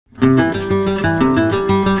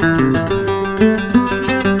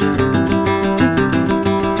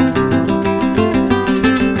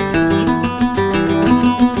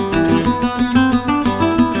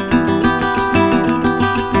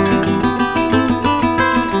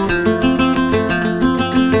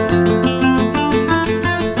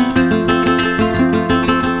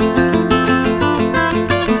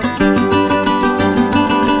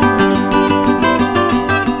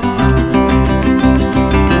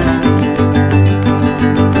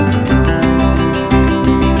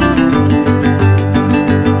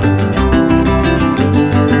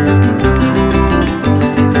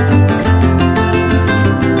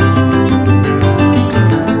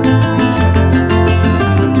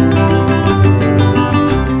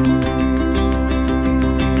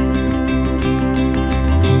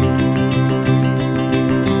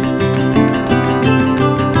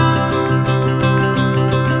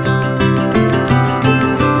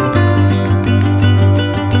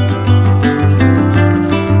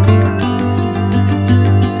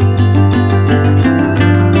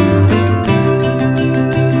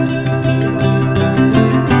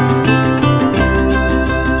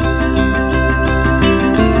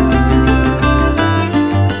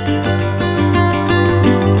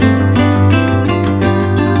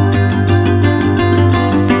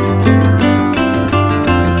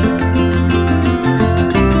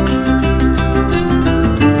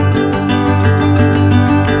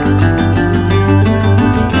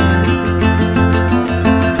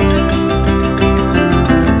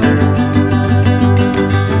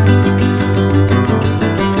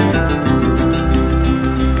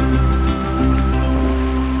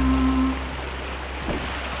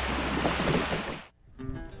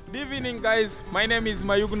Guys, my name is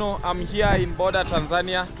Mayugno. I'm here in border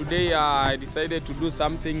Tanzania. Today I decided to do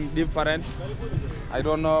something different. I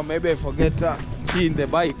don't know, maybe I forget key in the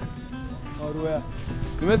bike or where.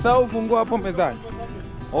 Nimesahau funguo hapo mezani.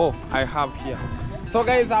 Oh, I have here. So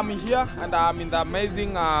guys, I'm here and I'm in the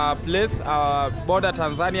amazing place, border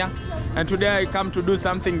Tanzania. And today I come to do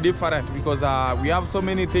something different because we have so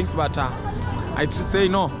many things, but I say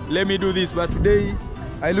no, let me do this. But today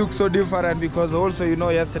I look so different because also, you know,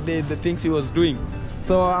 yesterday the things he was doing.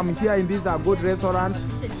 So I'm here in this good restaurant.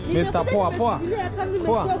 Mr. Poa.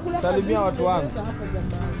 Salimia watu wangu.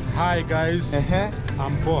 Hi guys.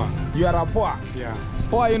 I'm Poa. You are a Poa? Yeah.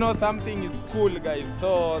 Poa, you know, something is cool, guys.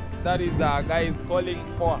 So that is a guy is calling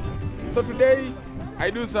Poa. So today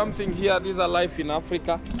I do something here. This is a life in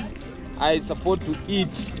Africa. I support to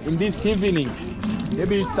eat in this evening.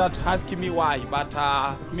 Maybe you start asking me why, but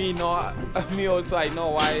me also I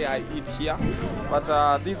know why I eat here.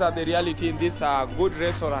 But these are the reality in this good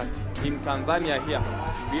restaurant in Tanzania here.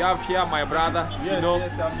 We have here my brother. Yes, you know.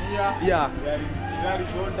 Yes, I'm here. Yeah. We are in Sirari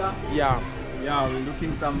Shoulder. Yeah. Yeah, we're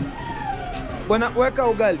looking some. Bwana weka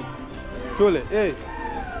ugali. Tule. Hey.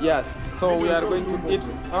 Yes. So we are going to eat.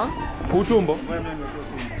 Huh? Utumbo.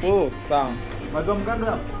 Oh, sawa.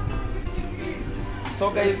 So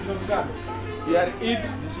guys, we are eat,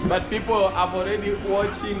 but people have already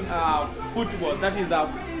watching football. That is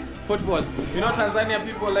football. You know, Tanzania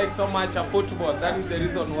people like so much football. That is the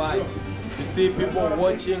reason why you see people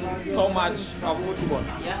watching so much football.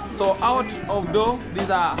 So out of door, these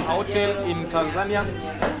are a hotel in Tanzania,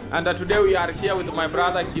 and today we are here with my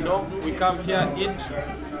brother Kino. We come here eat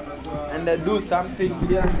and do something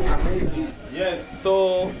here amazing. Yes.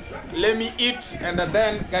 So let me eat, and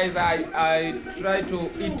then guys, I try to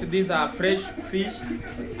eat this fresh fish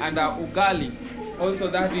and ugali.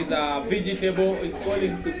 Also that is a vegetable. It's called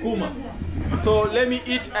sukuma. So let me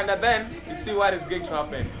eat, and then you see what is going to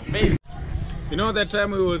happen. Amazing. You know the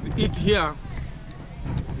time we was eat here,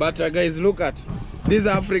 but guys, look at this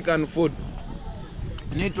African food.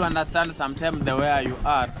 You need to understand sometimes the way you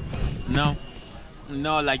are now.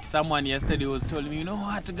 No, like someone yesterday was telling me, you know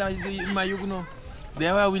what guys, Mayugno, the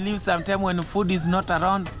way we live sometimes when food is not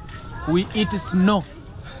around, we eat snow.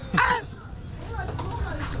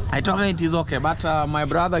 I told him it is okay, but my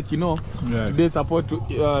brother Kino, yes, they support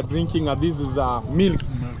to, drinking this is milk.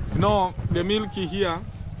 You know, the milk here,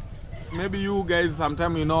 maybe you guys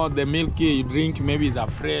sometimes, you know, the milk you drink maybe is a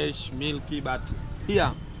fresh milky, but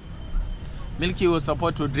here, milky was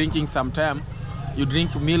support to drinking sometime. You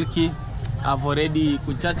drink milky. I've already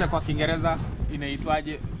kuchacha kwa Kiingereza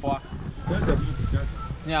inaitwaje? Poa. Chacha ni kuchacha.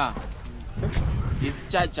 Yeah. It's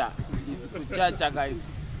chacha. It's kuchacha, guys.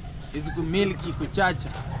 It's milky kuchacha.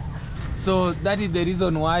 So that is the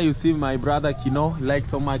reason why you see my brother Kino like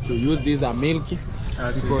so much to use this milky.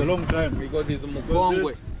 It's a long time. Because it's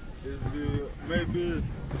mukongwe. It's maybe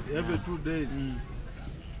every 2 days.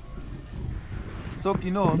 So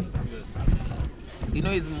Kino, yes, You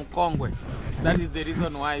know, is Mukongwe. That is the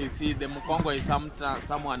reason why you see the Mukongwe is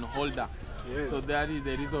someone holder. Yes. So that is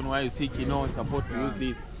the reason why you see Kino is supposed to use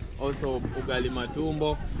this. Also ugali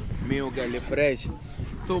matumbo, me ugali fresh.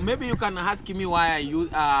 So maybe you can ask me why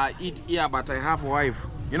I eat here, but I have wife.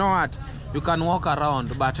 You know what? You can walk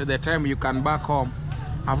around, but the time you can back home,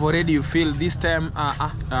 I've already feel this time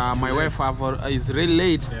my wife is really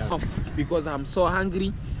late. Yeah. Because I'm so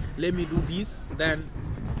hungry. Let me do this. Then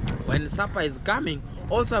when supper is coming,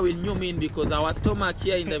 also I will new mean because our stomach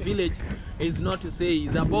here in the village is not to say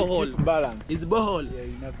it's a borehole. Balance. It's borehole. Yeah,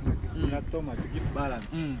 in a stomach to give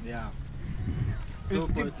balance. Yeah. So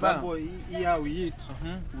for example, here we eat,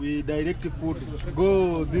 we direct food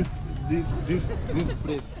go this place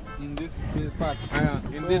in this part.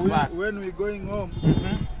 In so this part. When we're going home,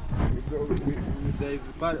 there is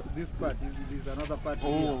this part. There is another part.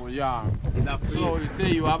 Oh here. yeah. It's a free. So you say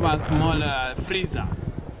you have a small freezer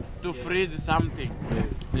to freeze something. Yes.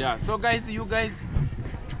 Yeah. So guys, you guys,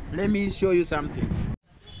 let me show you something.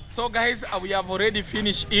 So guys, we have already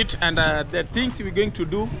finished it, and the things we're going to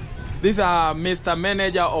do. This Mr.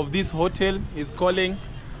 Manager of this hotel is calling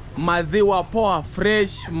Maziwa Poa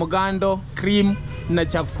Fresh Mugando Cream na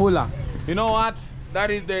Chakula. You know what? That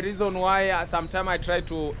is the reason why sometimes I try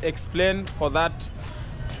to explain for that,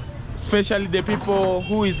 especially the people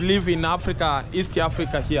who live in Africa, East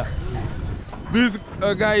Africa here. This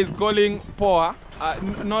guy is calling Poa,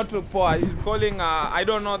 not Poa, he's calling, I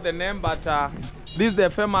don't know the name, but this is the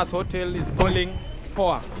famous hotel is calling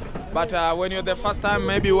Poa. But when you're the first time,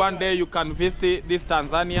 maybe one day you can visit this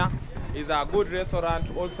Tanzania. It's a good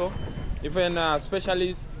restaurant also. Even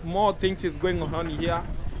especially more things is going on here.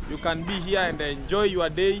 You can be here and enjoy your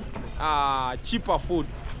day, cheaper food.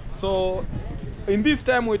 So in this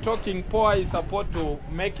time we're talking, Poa is supposed to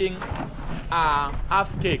making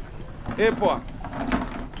half cake. Hey Poa,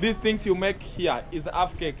 these things you make here is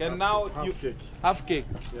half cake, and now half cake.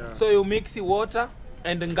 Yeah. So you mix water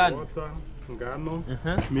and ngano. Water, ngano,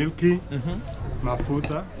 milky,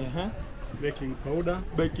 mafuta, baking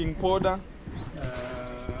powder,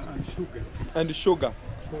 and sugar.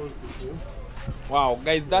 Salt. Wow,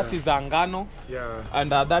 guys, that is ngano. Yeah.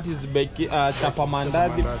 And that is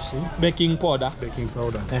chapamandazi, baking powder.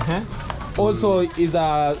 Also is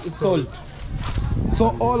salt.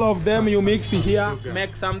 So all of them you mix here,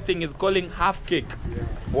 make something is calling half cake. Yeah.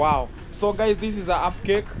 Wow. So guys, this is a half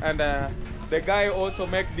cake, and the guy also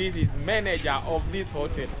make this is manager of this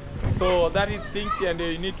hotel. So that is things, and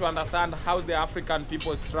you need to understand how the African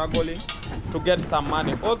people struggling to get some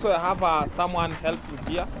money. Also I have someone help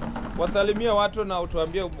you here. Wasalimie watu na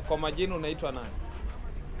utuambie kwa majina unaitwa nani?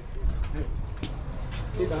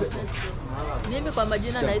 Mimi kwa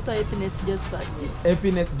majina naitwa Happiness Josephat.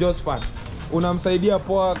 Happiness Josephat. Unamsaidia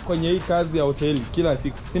Poa kwenye hii kazi ya hoteli kila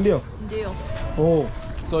siku, si ndio? Ndio. Oh.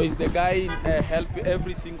 So is the guy help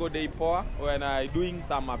every single day Poa when doing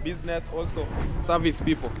some business, also service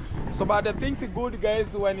people. So but the things good,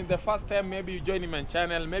 guys, when in the first time maybe you join my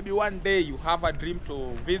channel, maybe one day you have a dream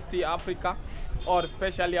to visit Africa, or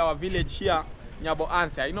especially our village here,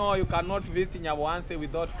 Nyaboanse. I know you cannot visit Nyaboanse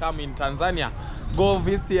without coming Tanzania. Go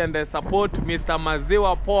visit and support Mr.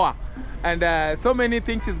 Maziwa Poa. And so many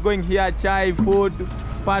things is going here, chai, food,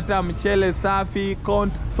 pata, mchele, safi,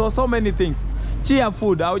 count, so many things. Chia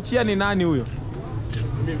food, au chia ni nani huyo?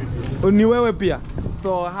 Ni wewe pia.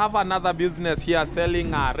 So I have another business here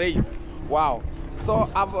selling rice. Wow. So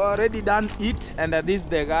I've already done it, and this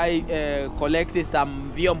the guy collected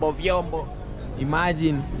some vyombo.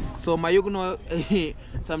 Imagine. So Mayugno,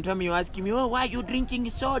 sometimes you ask me, oh, why are you drinking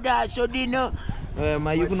soda? Sodino?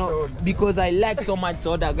 Mayugno, because I like so much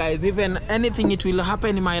soda, guys. Even anything it will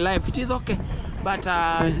happen in my life, it is okay. But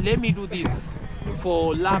let me do this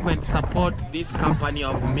for love and support this company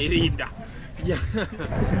of Mirinda. Yeah.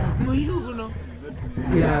 Mayugno.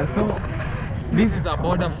 Yeah, so this is a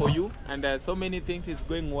border for you, and so many things is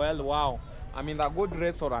going well. Wow. I mean, a good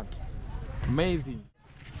restaurant. Amazing.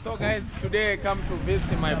 So guys, today I come to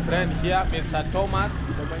visit my friend here, Mr. Thomas.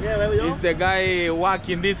 He's the guy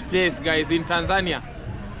working this place, guys, in Tanzania.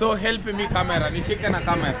 So help me camera, nishike na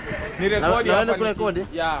camera. Ni record hapa.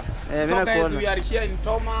 Yeah. So guys, we are here in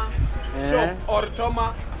Toma shop or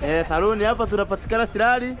Toma. Saluni hapa tunapatikana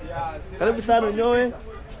Sirari. Karibu sana unyoe.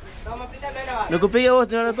 Nikupige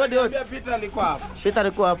wote na rekodi wote. Peter alikuwa hapa. Peter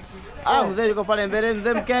alikuwa hapa. Mzee yuko pale mbele,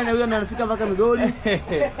 mzee Mkenya huyo anafika mpaka Migoli.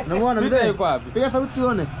 Unamuona mzee yuko wapi? Piga sauti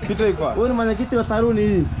uone. Peter yuko wapi? Huyu ni mwenyekiti wa saluni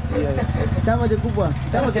hii. Chama kikubwa.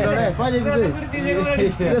 Chama kidole. Fanya hivi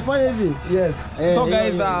mzee. Fanya hivi. Yes. So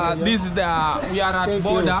guys, this is we are at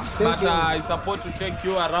border, but I support to take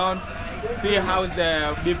you around, see how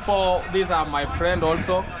the before. These are my friend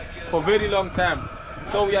also for very long time.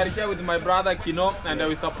 So we are here with my brother Kino, and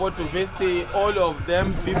we support to visit all of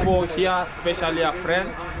them people here, especially a friend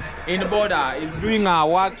in Border is doing our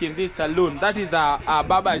work in this saloon. That is a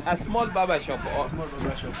small barber shop. Small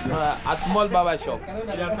barber shop. Yes. A small barber shop.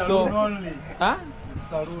 Yeah, saloon only. Huh?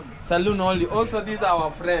 Saloon. Saloon only. Also, this is our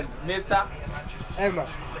friend, Mr. Emma.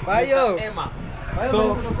 Mr. Emma.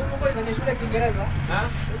 So,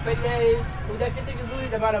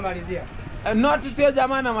 not sio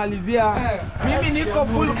jamaa namalizia. Mimi niko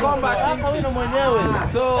full combat.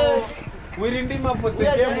 So, we rindima for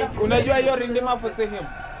sehemu. Unajua hiyo rindima for sehemu?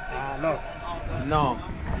 No. No.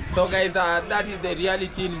 So guys, that is the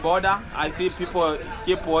reality in Border. I see people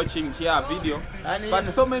keep watching here video,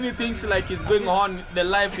 but so many things like is going on the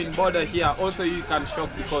life in Border here. Also, you can shock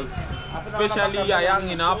because, especially you are young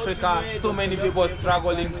in Africa, so many people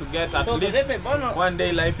struggling to get at least one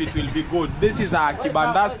day life. It will be good. This is a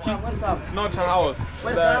Kibandaski, not a house.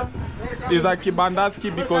 It's a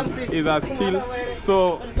Kibandaski because it's a steel.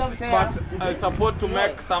 So, but I support to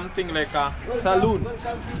make something like a saloon.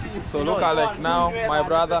 So look at like now, my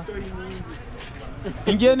brother.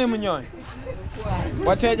 Ingieni mnyoe.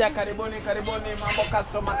 Wateja karibuni mambo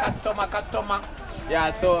customer.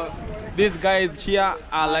 Yeah, so these guys here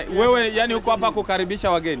are like wewe yani uko hapa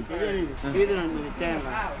kukaribisha wageni.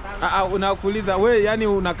 Unakuuliza wewe yani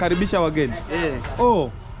unakaribisha wageni.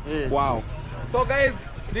 Oh. Wow. So guys,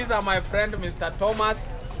 these are my friend Mr. Thomas.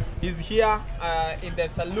 He's here in the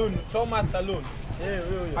saloon, Thomas Saloon.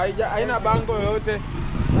 Haina bango yote.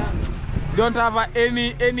 Don't have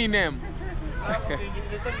any name.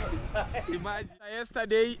 Imagine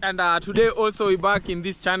yesterday and today also we back in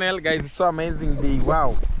this channel, guys. It's so amazing day.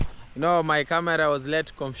 Wow, you know my camera was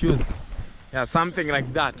let confused. Yeah, something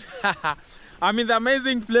like that. I'm in the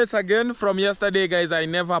amazing place again from yesterday, guys. I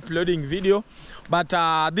never uploading video, but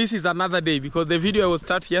this is another day because the video I was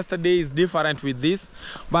start yesterday is different with this.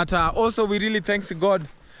 But also we really thanks God,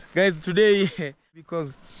 guys, today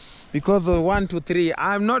because 1, 2, 3.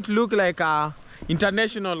 I'm not look like a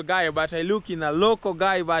international guy, but I look in a local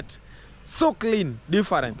guy, but so clean,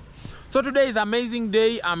 different. So today is amazing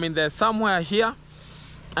day. I'm in the somewhere here,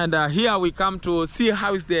 and here we come to see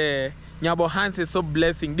how is the Nyabohanse so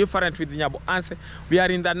blessing, different with Nyabohanse. We are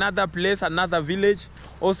in another place, another village.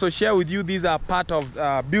 Also share with you, these are part of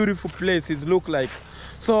beautiful places look like.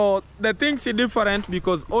 So the things are different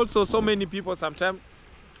because also so many people sometimes,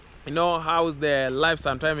 you know how the life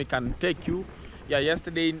sometimes it can take you. Yeah,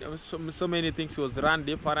 yesterday so many things was run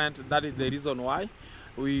different. That is the reason why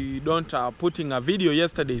we don't putting a video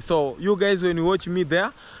yesterday. So you guys, when you watch me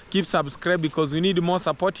there, keep subscribe because we need more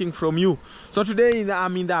supporting from you. So today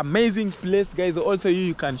I'm in the amazing place, guys. Also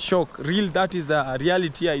you can shock real, that is a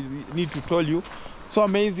reality I need to tell you. So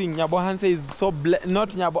amazing. Nyabohanse is so not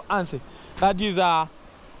Nyabohanse, that is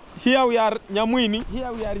here we are Nyamwini.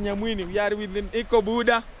 Here we are Nyamwini. We are with Iko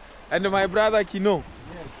Buddha and my brother Kino. Yes.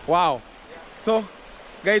 Wow. So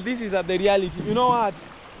guys, this is the reality. You know what?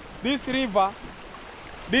 This river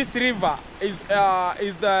is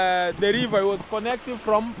the river. It was connected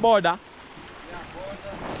from Border. Yeah,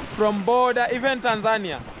 from Border, even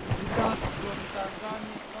Tanzania.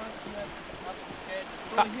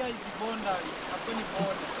 So here is boundary,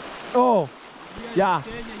 oh, yeah.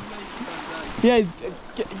 Here is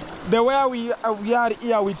the way we are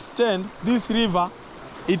here. We stand this river.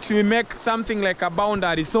 It will make something like a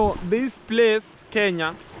boundary. So this place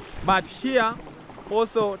Kenya, but here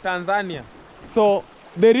also Tanzania. So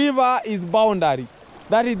the river is boundary.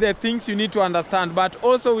 That is the things you need to understand. But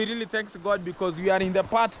also we really thanks God because we are in the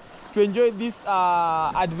part to enjoy these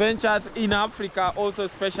adventures in Africa, also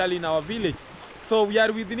especially in our village. So we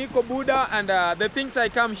are with Nico Buddha, and the things I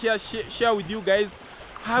come here share with you guys.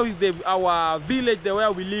 How is our village, the way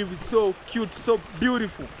we live, is so cute, so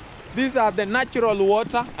beautiful. These are the natural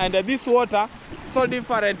water, and this water so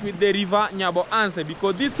different with the river Nyabohanse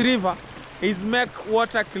because this river is make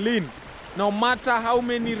water clean. No matter how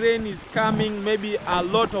many rain is coming, maybe a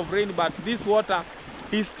lot of rain, but this water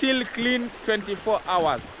is still clean 24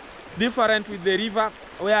 hours. Different with the river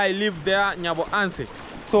where I live there, Nyabohanse.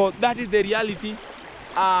 So that is the reality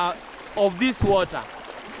of this water.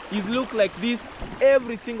 It look like this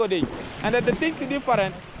every single day. And the things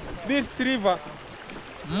different, this river,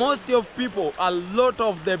 most of people, a lot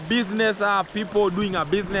of the business are people doing a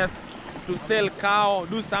business to sell cow,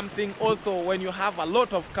 do something. Also when you have a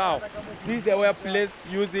lot of cow, this is the way place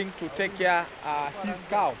using to take care his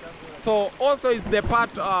cow. So also is the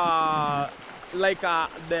part like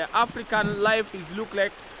the African life is look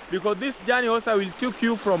like, because this journey also will take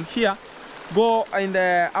you from here, go in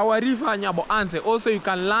our river Nyabohanse. Also you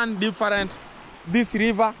can learn different this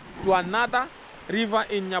river to another, river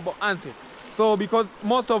in Nyaboanse. So because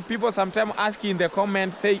most of people sometimes ask in the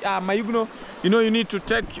comments, say, Mayugno, you know, you need to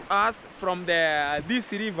take us from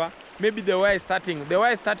this river. Maybe the way starting. The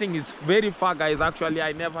way starting is very far, guys. Actually,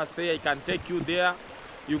 I never say I can take you there.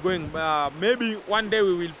 You're going, maybe one day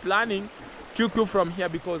we will planning to take you from here,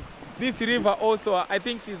 because this river also, I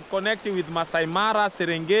think, is connecting with Masai Mara,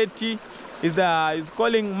 Serengeti. Is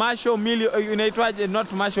calling Masho Million, not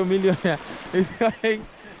Masho Million.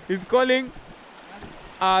 It's calling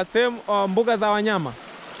same mbuga za wanyama.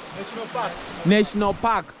 National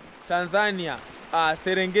Park, Tanzania,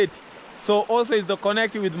 Serengeti. So also is the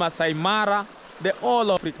connecting with Masai Mara, the all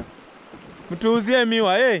of Africa. Mtuuzie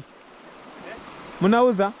miwa, eh?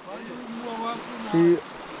 Mnauza?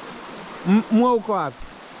 Mwa uko wapi?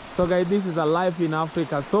 So guys, this is a life in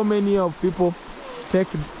Africa. So many of people take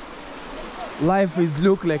life is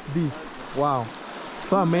look like this. Wow.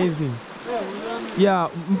 So amazing. Yeah,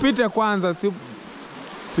 mpite kwanza si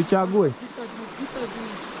tuchague.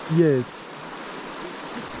 Yes.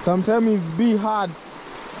 Sometimes it's be hard.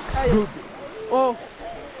 Oh.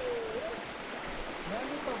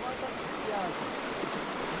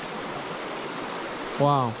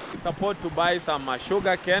 Wow. Support to buy some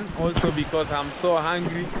sugar cane also because I'm so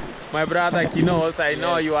hungry. My brother Kino also, I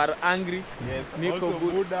know you are hungry. Yes, Nico also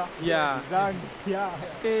Buddha. Yeah. Zang, yeah.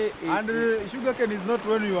 And sugar cane is not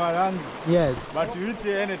when you are hungry. Yes. But you eat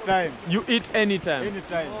any time. You eat anytime.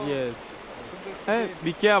 Anytime. Yes. Hey,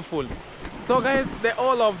 be careful. So guys,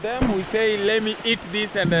 all of them, we say, let me eat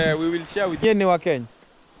this and we will share with you. Ni wa Kenya.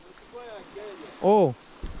 Oh.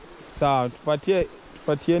 Sawa,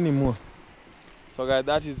 tupatie ni mua. So guys,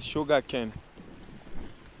 that is sugar cane.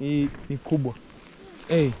 Hii ni kubwa.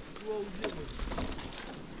 Hey.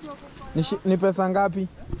 Ni pesa ngapi?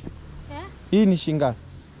 Hii ni shingapi?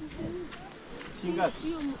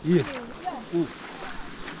 Shingapi? Hii.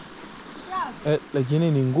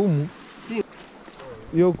 Lakini ni ngumu.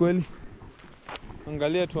 Hiyo kweli.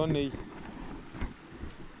 Angalia tuone hii.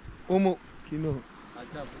 Umu kino.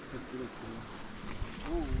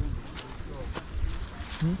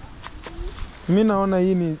 Mimi naona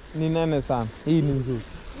hii ni nene sana. Hii ni nzuri.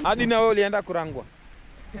 Hadi na wewe ulienda kurangwa.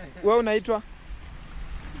 Wewe unaitwa?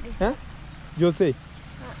 Eh? Jose.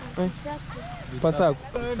 Pasaku.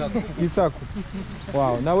 Isaku.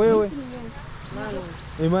 Wow. Na wewe?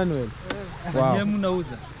 Emmanuel. Wow.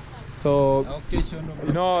 So,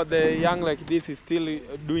 you know, the young like this is still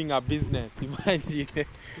doing a business. Imagine.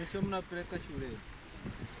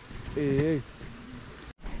 Hey.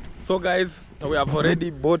 So guys, we have already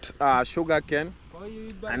bought sugar cane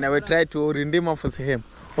and I will try to redeem for him.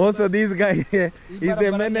 Also this guy here is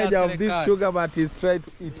the manager of this sugar, but he's trying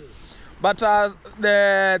to eat. But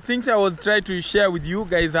the things I was trying to share with you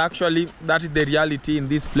guys, actually, that is the reality in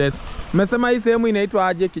this place. Mmesema hii sehemu inaitwa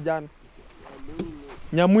aje kijana?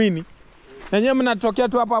 Nyamwini. Nenye mnatokea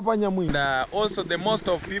tu hapa hapa Nyamwini. And also the most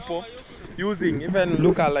of people using, even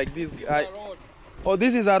look at like this guy. Oh,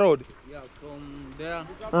 this is a road? Yeah, from there.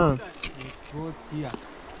 Go here.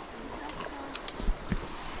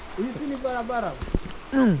 Hii ni barabara.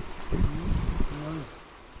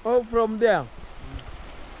 Oh, from there.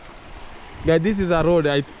 Yeah, this is a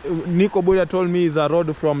road. Nico Buddha told me it's a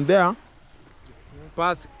road from there.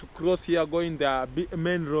 Pass to cross here, going the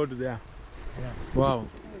main road there. Yeah. Wow.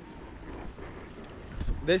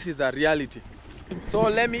 This is a reality. So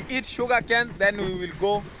let me eat sugar cane, then we will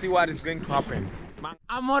go see what is going to happen.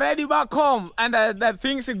 I'm already back home and the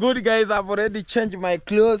things are good, guys. I've already changed my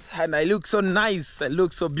clothes and I look so nice. I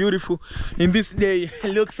look so beautiful in this day. I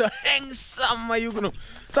look so handsome, you know.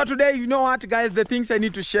 So today, you know what, guys, the things I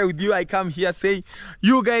need to share with you, I come here say,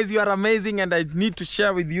 you guys, you are amazing and I need to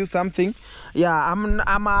share with you something. Yeah, I'm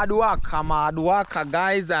a hard work. I'm a hard worker,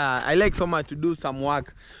 guys. I like so much to do some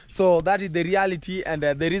work. So that is the reality and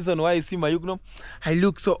the reason why you see my Yugno, I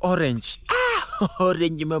look so orange.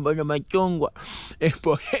 Orange, machungwa.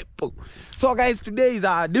 So guys, today is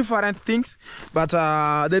different things, but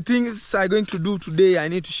the things I'm going to do today I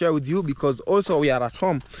need to share with you because also we are at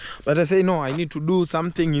home. But I say no, I need to do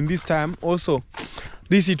something in this time also.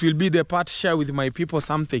 This it will be the part share with my people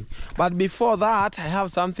something. But before that, I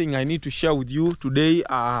have something I need to share with you today,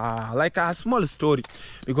 like a small story,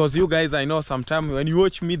 because you guys, I know sometimes when you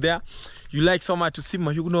watch me there, you like so much to see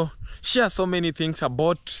my, you know, share so many things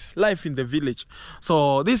about life in the village.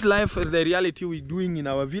 So this life, the reality we're doing in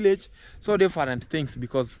our village, so different things,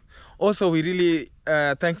 because also we really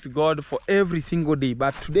thanks God for every single day.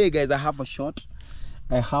 But today, guys, I have a shot.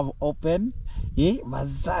 I have open.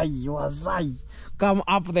 Wazai. Come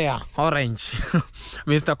up there, orange.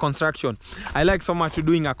 Mr. Construction. I like so much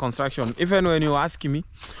doing a construction. Even when you ask me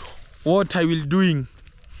what I will doing,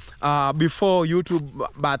 before YouTube,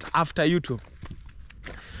 but after YouTube.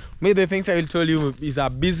 Maybe the things I will tell you is a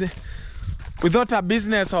busy. Without a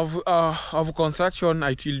business of construction,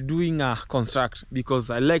 I will doing a construct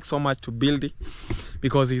because I like so much to build it,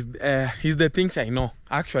 because it's the things I know.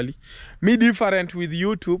 Actually, me different with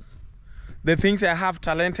YouTube. The things I have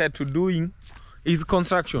talented to doing is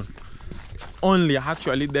construction. Only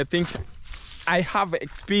actually the things I have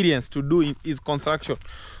experience to do is construction.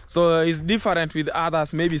 So it's different with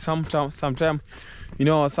others. Maybe sometime, you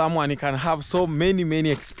know, someone can have so many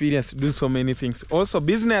experience to do so many things. Also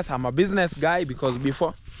business, I'm a business guy, because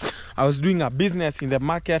before I was doing a business in the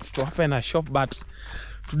market to open a shop, but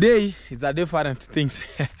today it's a different things.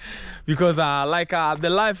 Because the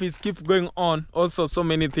life is keep going on. Also so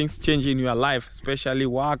many things change in your life, especially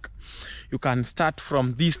work. You can start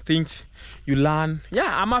from these things you learn.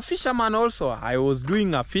 Yeah, I'm a fisherman also. I was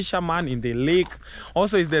doing a fisherman in the lake.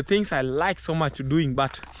 Also it's the things I like so much to doing.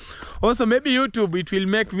 But also maybe YouTube, it will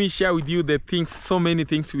make me share with you the things, so many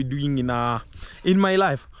things we're doing in my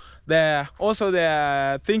life. Also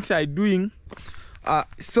the things I doing are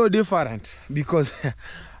so different, because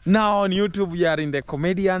now on YouTube we are in the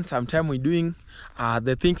comedian. Sometimes we're doing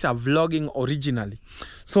the things are vlogging originally.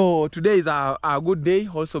 So today is a good day,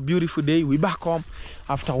 also beautiful day. We back home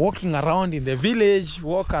after walking around in the village,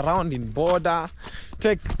 walk around in border,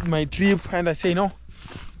 take my trip, and I say no,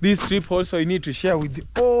 this trip also you need to share with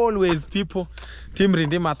always people. Team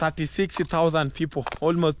Rindima 36,000 people,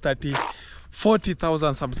 almost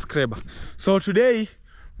 40,000 subscribers. So today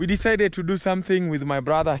we decided to do something with my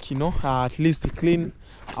brother Kino, at least clean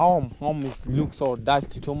home. Looks so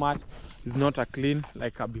dusty too much. It's not a clean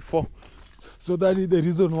like before. So that is the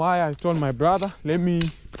reason why I told my brother, let me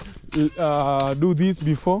do this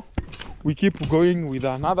before we keep going with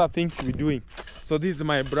another things we're doing. So this is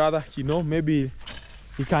my brother, you know, maybe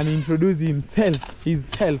he can introduce himself.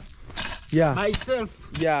 Yeah. Myself.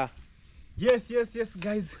 Yeah. Yes,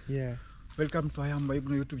 guys. Yeah. Welcome to Ayamba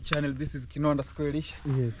Igno YouTube channel. This is Kino_Elisha.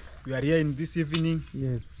 Yes. We are here in this evening.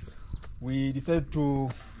 Yes. We decided to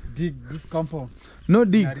dig this compound. No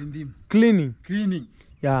dig. Cleaning.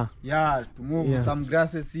 Yeah. Yeah, to move some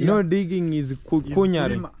grasses here. No digging is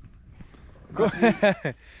kukunyari.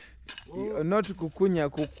 Not kukunya,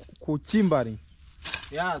 kuchimbari.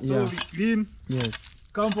 Yeah, so we clean. Yes.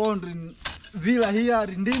 Compound in villa here,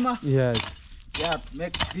 Rindima. Yes. Yeah,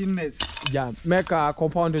 make cleanness. Yeah, make a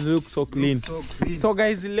compound look so clean. So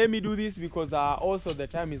guys, let me do this because also the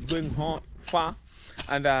time is going on far,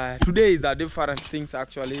 and today is a different things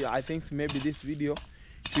actually. I think maybe this video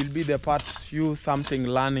will be the part you something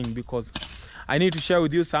learning, because I need to share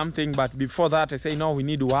with you something. But before that, I say no, we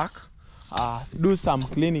need to work, do some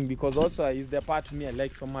cleaning, because also is the part me I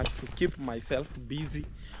like so much to keep myself busy,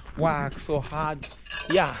 work so hard.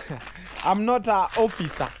 Yeah, I'm not an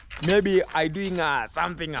officer. Maybe I doing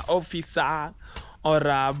something officer, or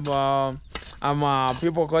I'm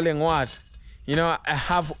people calling what, you know, I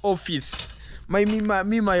have office. My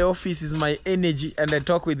office is my energy, and I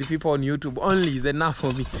talk with the people on YouTube only is enough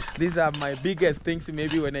for me. These are my biggest things.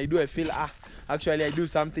 Maybe when I do, I feel actually I do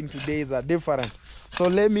something today is different. So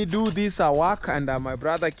let me do this work, and my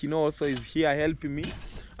brother Kino also is here helping me.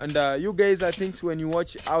 And you guys, I think when you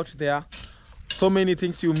watch out there, so many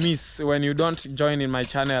things you miss when you don't join in my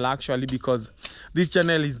channel actually, because this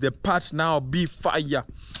channel is the part now. Be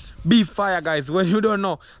fire guys. When you don't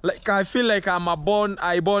know, like I feel like I born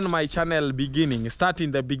my channel beginning, start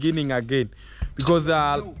in the beginning again, because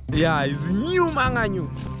yeah, it's new manga new.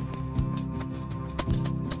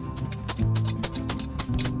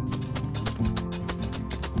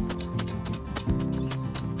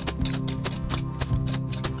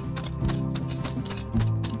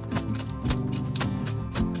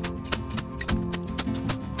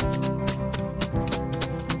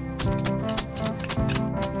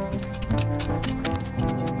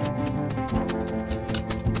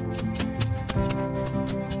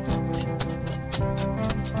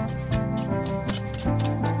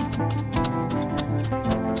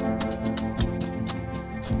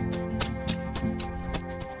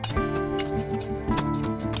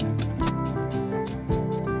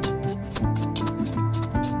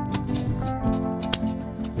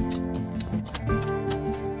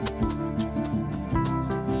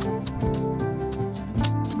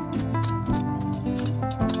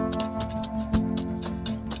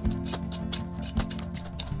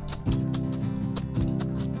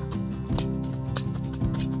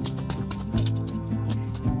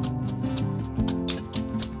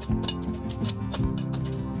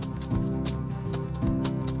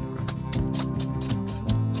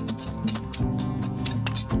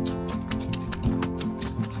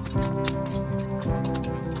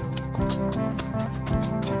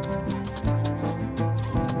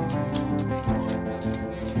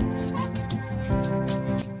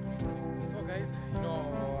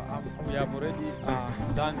 have already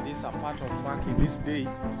done this part of work in this day.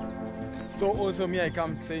 So also me, I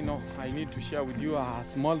come say no, I need to share with you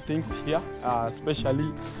small things here,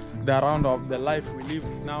 especially the around of the life we live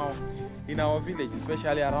now in our village,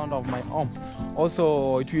 especially around of my home.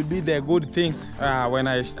 Also, it will be the good things when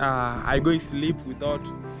I go sleep without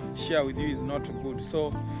share with you is not good.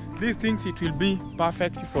 So these things, it will be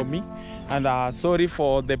perfect for me. And sorry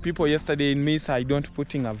for the people yesterday in miss I don't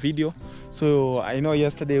putting a video. So I know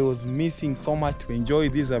yesterday I was missing so much to enjoy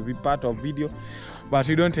this part of video, but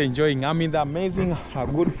you don't enjoying. I'm in the amazing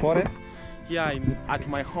good forest here at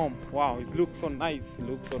my home. Wow, it looks so nice. It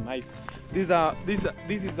looks so nice. This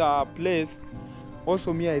is a place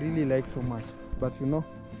also me I really like so much. But you know,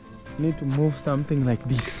 need to move something like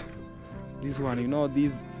this. This one, you know,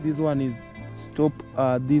 this one is stop.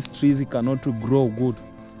 These trees cannot grow good.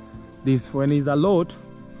 This when it's a lot,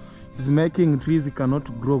 it's making trees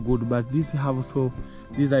cannot grow good. But this have so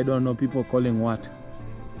this I don't know people calling what.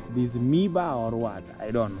 This miba or what?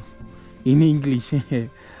 I don't know in English.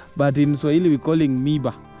 But in Swahili we calling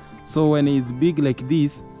miba. So when it's big like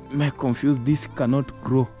this, may confuse. This cannot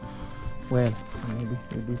grow well. So maybe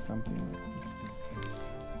we do something like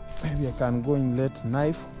this. Maybe I can go in late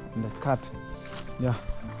knife and a cut. Yeah.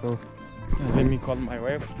 So let me call my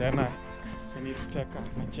wife. Then I need to take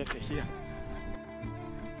a machete here.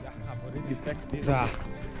 Yeah, I've already taken this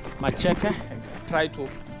machete and try to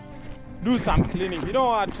do some cleaning. You know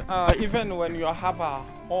what? Even when you have a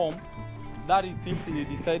home, that is things you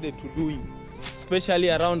decided to do, especially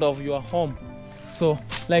around of your home. So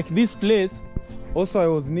like this place, also I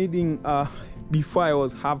was needing before I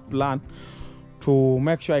was have plan to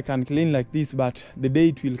make sure I can clean like this, but the day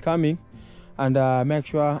it will coming and make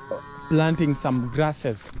sure planting some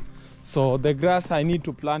grasses. So the grass I need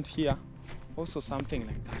to plant here, also something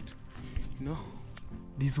like that. You know,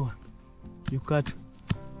 this one you cut.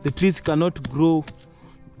 The trees cannot grow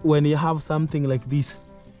when you have something like this.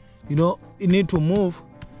 You know, you need to move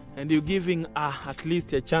and you're giving at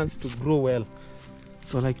least a chance to grow well.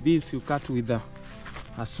 So like this, you cut with a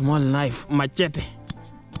small knife, machete.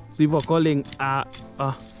 People calling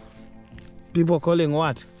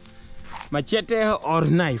what? Machete or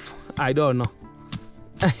knife? I don't know.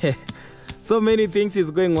 So many things is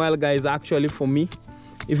going well, guys, actually for me.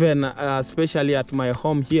 Even especially at my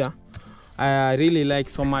home here. I really like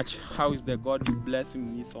so much how is the God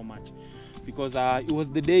blessing me so much. Because it was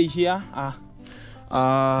the day here.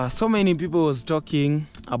 So many people was talking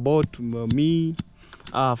about me,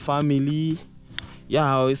 family.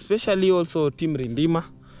 Yeah, especially also Team Rindima.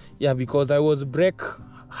 Yeah, because I was break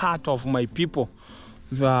heart of my people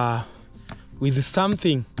with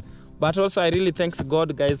something. But also I really thanks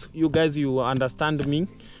God, guys. You guys, you understand me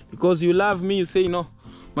because you love me. You say, you know,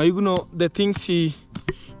 the things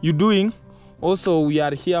you doing. Also, we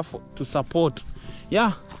are here to support.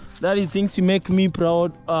 Yeah, that is things make me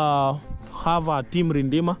proud. Have a Team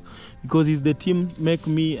Rindima because it's the team make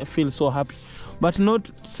me feel so happy. But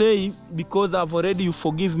not say because I've already you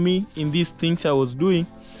forgive me in these things I was doing,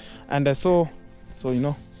 and so you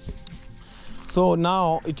know. So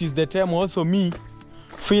now it is the time also me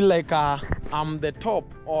feel like I'm the top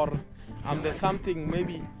or I'm the something.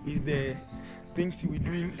 Maybe is the things we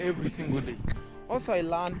doing every single day. Also I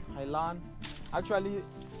learn. Actually,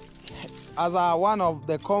 as one of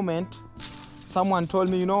the comment, someone told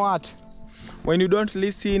me, you know what? When you don't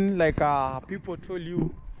listen like people told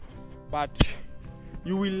you, but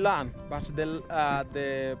you will learn. But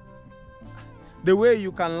the way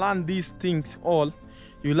you can learn these things all,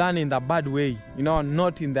 you learn in the bad way, you know,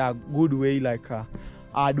 not in the good way. Like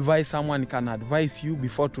advise someone can advise you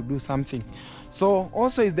before to do something. So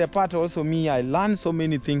also is the part also me. I learned so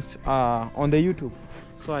many things on the YouTube.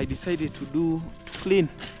 So I decided to clean,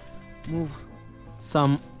 move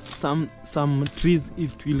some trees.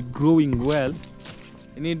 It will growing well.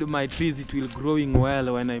 I need my trees. It will growing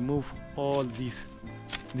well when I move all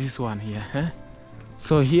this one here.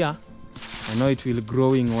 So here I know it will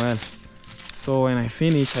growing well. So when I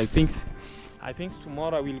finish, I think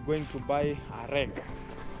tomorrow I will going to buy a rake.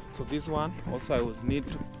 So this one also I was need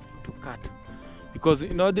to cut because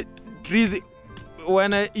you know the trees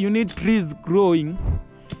when you need trees growing.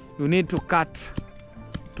 You need to cut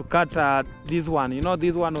this one. You know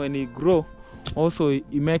this one when it grow, also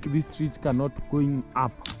it make these trees cannot going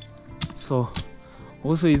up. So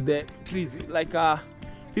also is the trees like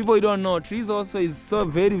people you don't know. Trees also is so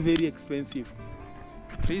very expensive.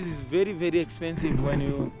 Trees is very expensive when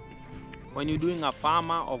you're doing a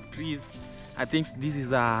farmer of trees. I think this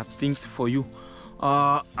is things for you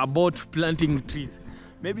about planting trees.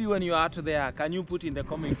 Maybe when you're out there, can you put in the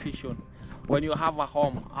comment section? When you have a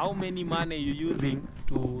home, how many money you using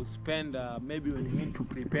to spend maybe when you need to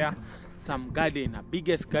prepare some garden, a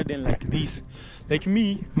biggest garden like this. Like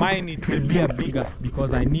me, mine it will be a bigger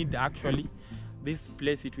because I need actually this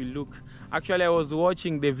place. It will look. Actually, I was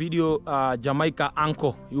watching the video Jamaica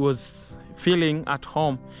Uncle. He was feeling at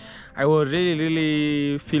home. I was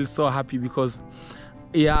really feel so happy because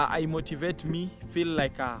yeah, I motivate me, feel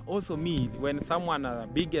like also me when someone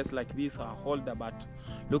biggest like this or older, but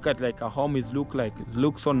look at like a home is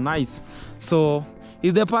look so nice. So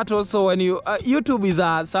is the part also when you YouTube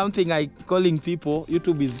is something I calling people,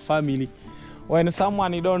 YouTube is family. When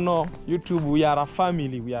someone you don't know YouTube, we are a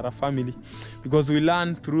family because we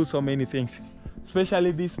learn through so many things.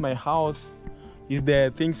 Especially this my house is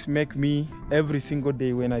the things make me every single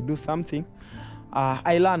day when I do something.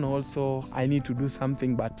 I learn also I need to do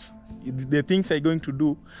something, but the things I'm going to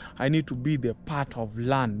do, I need to be the part of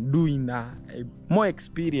learn, doing a more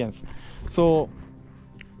experience. So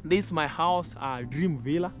this my house, Dream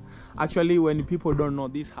Villa. Actually, when people don't know,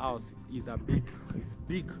 this house is it's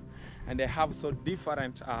big, and they have so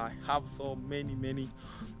different, have so many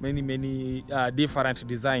different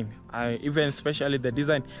design. Even especially the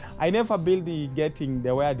design, I never build getting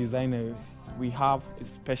the way design we have,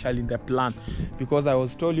 especially in the plan, because I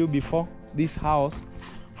was told you before this house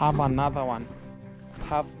have another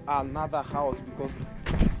house because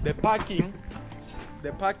the parking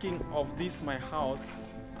of this my house,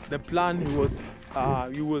 the plan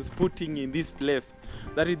he was putting in this place.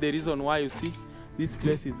 That is the reason why you see this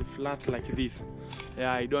place is flat like this.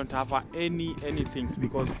 Yeah, I don't have any things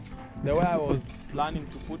because the way I was planning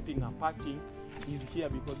to put in a parking is here,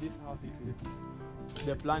 because this house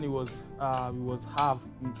the plan was have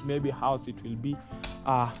maybe house it will be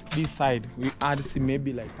this side. We add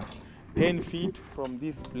maybe like 10 feet from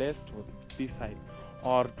this place to this side,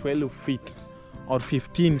 or 12 feet or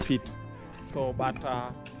 15 feet. So but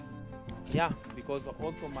yeah, because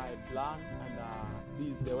also my plan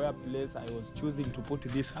and the way place I was choosing to put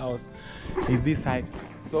this house is this side.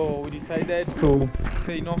 So we decided to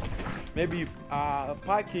say no, maybe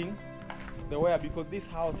parking the way, because this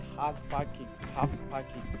house has parking.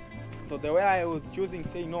 So the way I was choosing,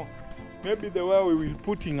 say no, maybe the way we will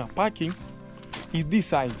put in a parking is this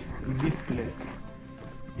side, in this place.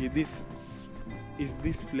 Is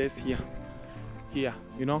this place here,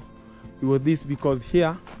 you know, it was this because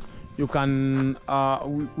here you can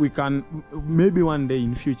we can maybe one day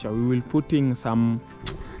in future we will put in something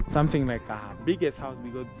like a biggest house,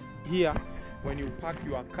 because here when you park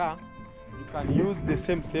your car you can use the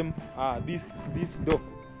same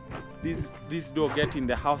this door get in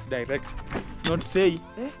the house direct. Not say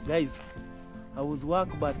guys I was work,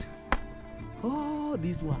 but oh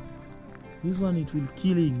this one it will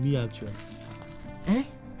killing me actually.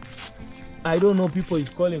 I don't know people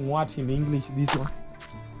is calling what in English this one.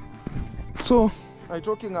 So I'm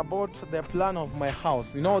talking about the plan of my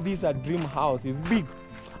house. You know, this is a dream house. It's big.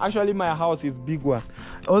 Actually, my house is big one.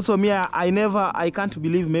 Also, me, I can't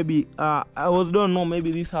believe maybe don't know maybe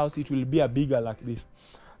this house it will be a bigger like this.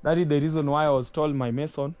 That is the reason why I was told my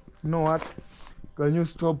mason, you know what? Can you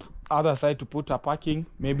stop other side to put a parking?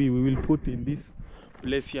 Maybe we will put in this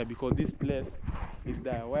place here, because this place is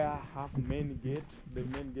there where I have main gate. The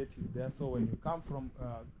main gate is there, so when you come from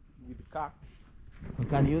with the car, you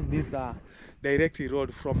can use this direct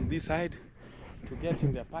road from this side to get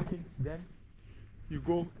in the parking. Then you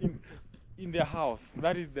go in the house.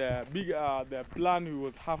 That is the big the plan we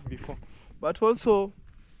was have before. But also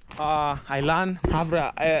I learn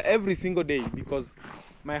every single day, because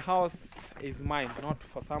my house is mine, not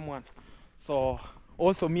for someone. So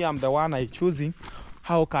also me, I'm the one I choosing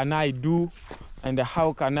how can I do and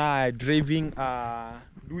how can I driving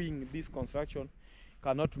doing this construction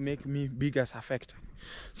cannot make me big as affected.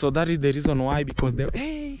 So that is the reason why, because the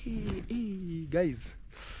guys,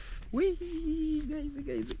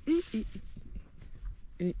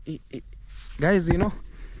 guys, you know,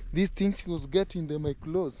 these things was getting them my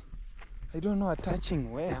clothes. I don't know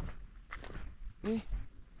attaching where.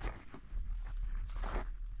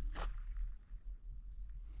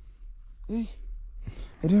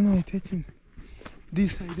 I don't know attaching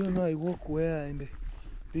this. I don't know I walk where, and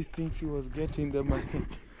these things he was getting them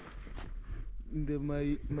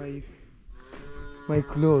my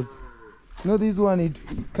clothes. You know, this one it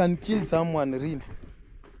can kill someone really.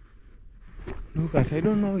 Look at, I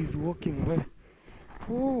don't know he's walking where.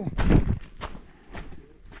 Oh,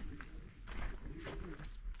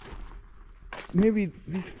 maybe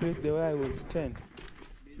this place the way I was standing.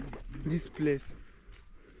 This place.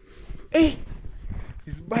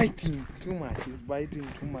 He's biting too much. He's biting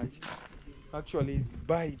too much. Actually, he's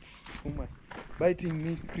biting too much. Biting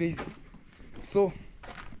me crazy. So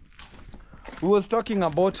we was talking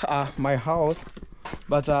about my house,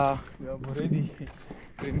 but we have already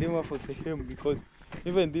Rindima for him because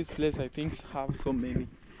even this place I think have so many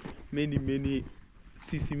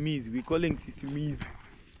sissimis. We calling sissimis.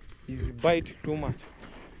 He's bite too much.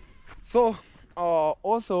 So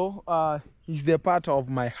also is the part of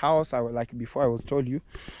my house. Like before I was told you,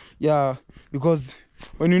 yeah, because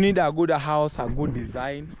when you need a good house, a good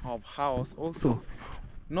design of house, also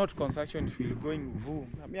not construction feel going boom.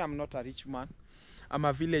 I mean, I'm not a rich man. I'm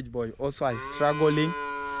a village boy. Also, I struggling.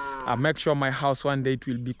 I make sure my house one day it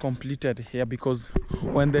will be completed here, because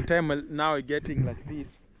when the time now getting like this,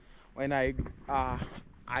 when I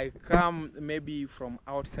come maybe from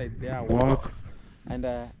outside there, walk, and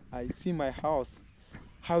I see my house,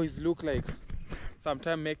 how it look like.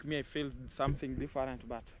 Sometimes make me feel something different,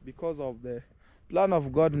 but because of the plan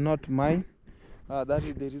of God, not mine, that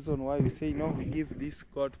is the reason why we say no. We give this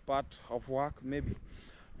God part of work, maybe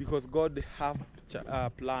because God have a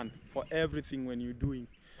plan for everything when you're doing.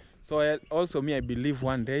 So also me, I believe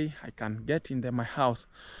one day I can get in my house.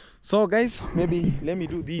 So guys, maybe let me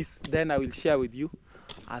do this, then I will share with you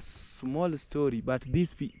a small story. But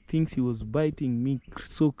these things, he was biting me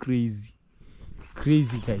so crazy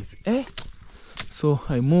guys. So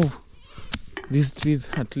I move these trees.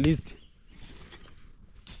 At least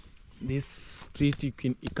this trees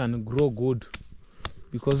it can grow good,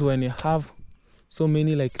 because when you have so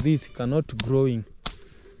many like this, it cannot growing.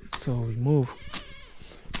 So we move,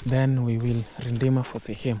 then we will Rindima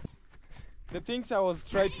for him. The things I was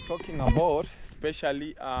trying to talking about, especially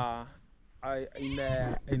in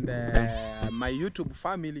my YouTube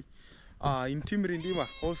family, in Team Rindima,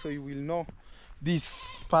 also you will know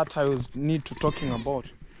this part I was need to talking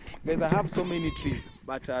about. Guys, I have so many trees,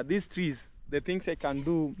 but these trees, the things I can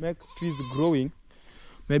do make trees growing,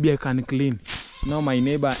 maybe I can clean. Now my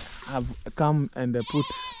neighbor have come and put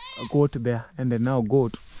a goat there, and now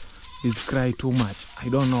goat is cry too much. I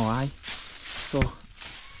don't know why. So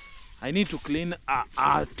I need to clean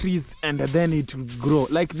trees, and then it will grow.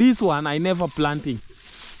 Like this one, I never planting.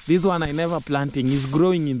 This one I never planting. Is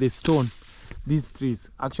growing in the stone. These trees,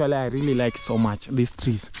 actually, I really like so much these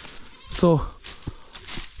trees. So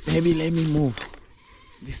maybe let me move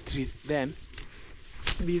these trees. Then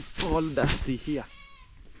this all dusty here.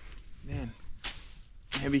 Then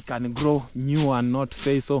maybe can grow new and not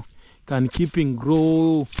say so. Can keeping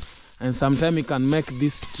grow, and sometimes it can make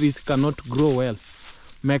these trees cannot grow well.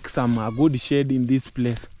 Make some good shade in this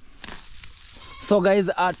place. So guys,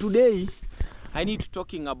 today I need to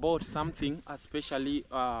talking about something, especially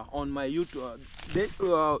on my YouTube.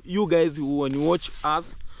 You guys, when you watch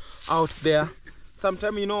us out there,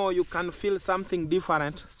 sometimes you know you can feel something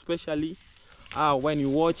different, especially when you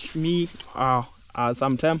watch me.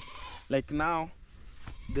 Sometimes like now,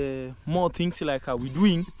 the more things like we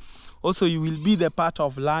doing, also you will be the part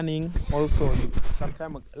of learning. Also,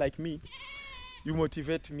 sometimes like me, you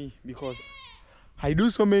motivate me, because I do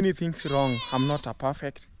so many things wrong. I'm not a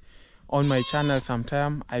perfect. On my channel,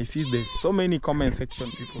 sometimes I see there's so many comment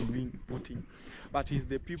section people putting, but it's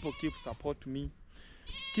the people keep support me,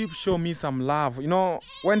 keep show me some love. You know,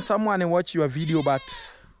 when someone watch your video but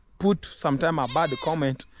put sometime a bad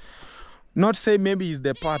comment, not say maybe it's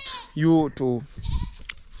the part you two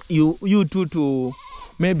to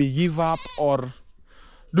maybe give up or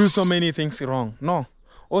do so many things wrong. No.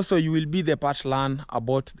 Also, you will be the part learn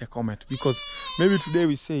about the comment, because maybe today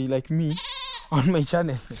we say like me on my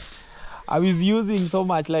channel, I was using so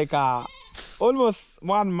much like almost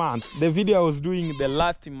 1 month. The video I was doing the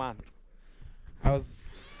last month, I was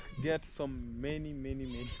get some many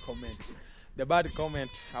comments, the bad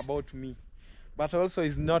comment about me. But also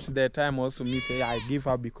it's not the time also me say I give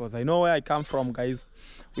up, because I know where I come from, guys.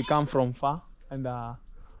 We come from far, and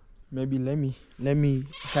maybe let me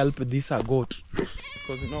help this goat,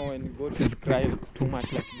 because you know when goat is crying too much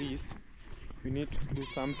like this, you need to do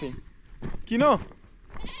something. Kino,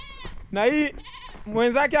 na hii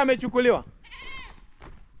mwenzake amechukuliwa.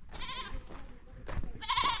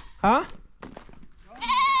 Ha?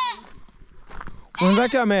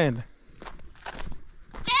 Mwenzake ameenda.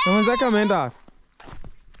 Mwenzake ameenda.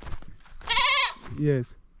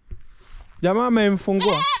 Yes. Jamaa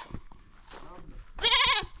amemfungua.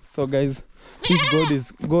 So guys,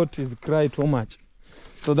 this goat is cry too much.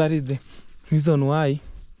 So that is the reason why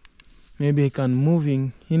maybe I can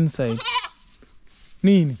moving inside.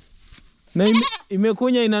 Nini? Na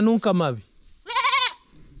imekunya inanuka mavi.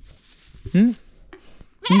 Is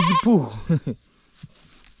poo.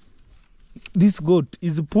 This goat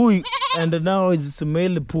is poo, and now it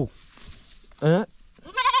smell poo.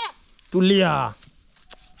 Tulia.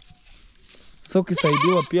 So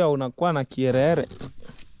kisaidiwa pia unakuwa na kierere.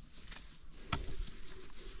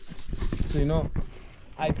 because you know,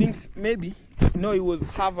 I think maybe he was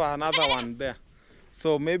have another one there.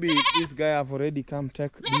 So maybe this guy have already come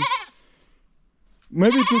take this.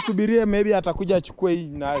 Maybe tusubirie, maybe atakuja achukue hii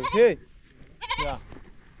nayo. Hey. Yeah.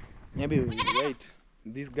 Maybe we will wait.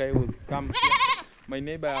 This guy was come here. My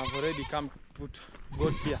neighbor have already come put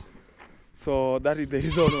goat here. So that is the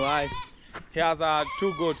reason why he has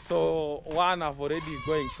 2 goats. So one have already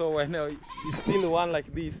going. So when he's still one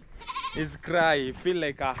like this, he's cry. He feel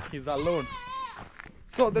like he's alone.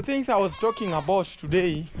 So the things I was talking about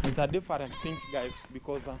today is a different things, guys,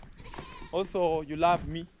 because also you love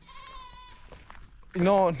me. You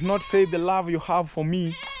know, not say the love you have for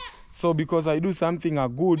me. So because I do something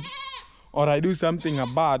good or I do something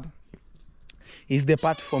bad, is the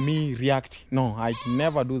part for me react. No, I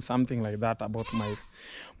never do something like that about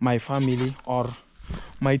my family or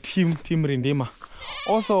my team Rindima.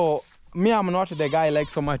 Also, me, I'm not the guy like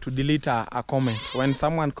so much to delete a comment. When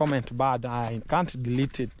someone comment bad, I can't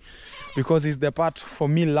delete it because it's the part for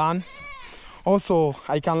me learn. Also,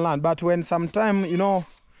 I can learn. But when sometimes, you know,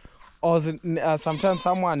 or sometimes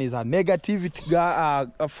someone is a negative guy,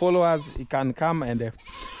 followers, he can come and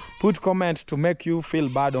put comment to make you feel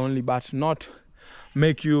bad only, but not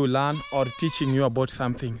make you learn or teaching you about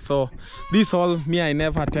something. So this all me, I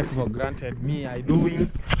never take for granted. Me, I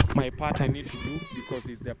doing my part I need to do because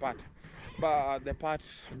it's the part. But the part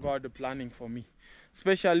God planning for me,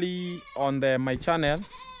 especially on my channel.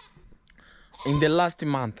 In the last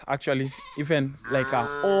month, actually, even like a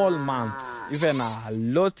whole month, even I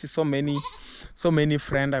lost so many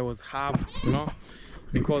friends I was have, you know,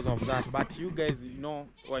 because of that. But you guys, you know,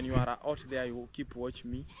 when you are out there, you keep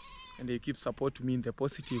watching me and you keep supporting me in the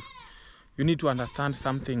positive. You need to understand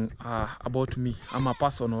something about me. I'm a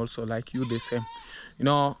person also like you, the same. You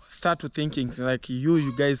know, start to thinking like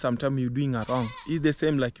you guys, sometimes you're doing wrong. It's the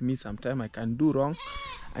same like me. Sometimes I can do wrong,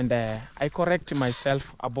 and I correct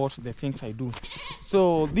myself about the things I do.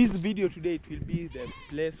 So this video today, it will be the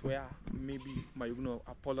place where maybe you know,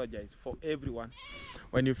 apologize for everyone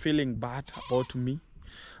when you're feeling bad about me.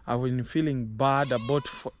 When you're feeling bad about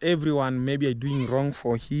for everyone, maybe I'm doing wrong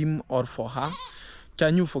for him or for her.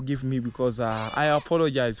 Can you forgive me? Because I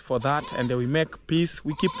apologize for that, and we make peace.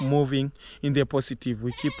 We keep moving in the positive.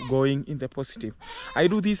 We keep going in the positive. I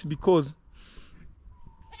do this because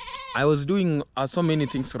I was doing so many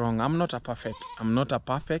things wrong. I'm not a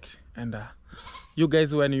perfect. And you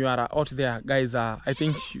guys, when you are out there, guys, I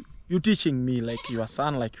think you teaching me like your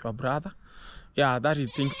son, like your brother. Yeah, that is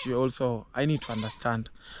things you also I need to understand.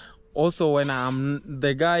 Also, when I'm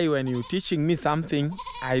the guy, when you're teaching me something,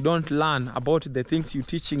 I don't learn about the things you're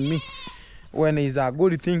teaching me when it's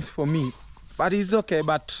good things for me. But it's okay,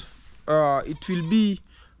 but it will be,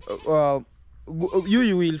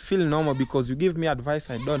 you will feel normal because you give me advice,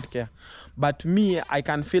 I don't care. But me, I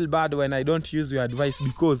can feel bad when I don't use your advice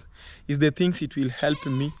because it's the things it will help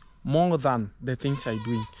me more than the things I'm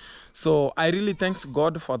doing. So I really thanks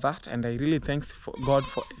God for that, and I really thanks God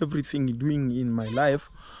for everything He's doing in my life.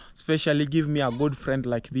 Especially give me a good friend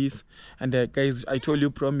like this. And guys, I told you,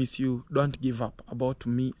 promise you, don't give up about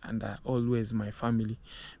me and always my family,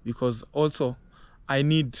 because also I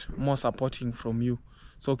need more supporting from you.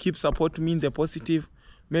 So keep supporting me in the positive.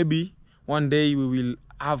 Maybe one day we will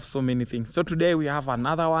have so many things. So today we have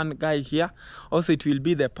another one guy here. Also, it will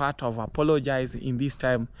be the part of apologize in this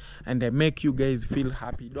time and make you guys feel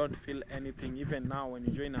happy. Don't feel anything. Even now when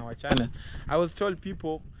you join our channel, I was told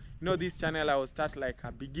people, you know, this channel I will start like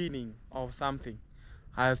a beginning of something.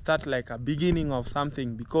 I'll start like a beginning of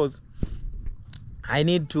something because I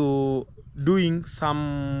need to doing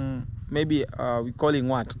some, maybe we calling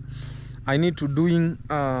what? I need to doing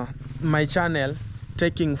my channel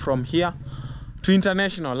taking from here to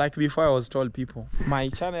international, like before I was told people. My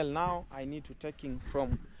channel now, I need to taking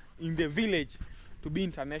from in the village to be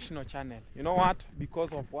international channel. You know what?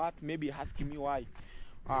 Because of what? Maybe asking me why.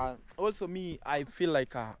 Also me, I feel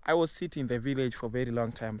like I was sitting in the village for very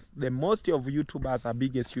long times. The most of YouTubers are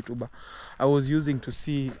biggest YouTuber I was using to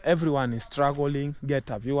see everyone is struggling, get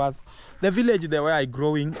viewers. The village the way I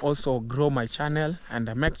growing also grow my channel, and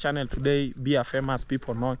I make channel today be a famous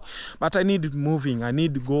people know. But I need moving, I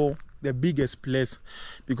need to go the biggest place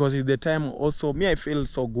because it's the time also me I feel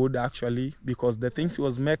so good actually because the things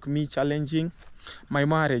was make me challenging my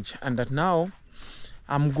marriage, and that now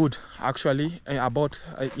I'm good actually about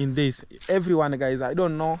in this. Everyone guys, I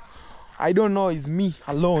don't know is me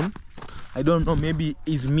alone. I don't know, maybe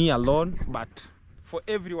is me alone, but for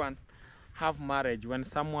everyone have marriage. When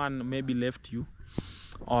someone maybe left you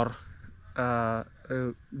or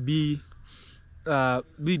be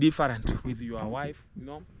different with your wife, you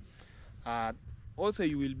know, also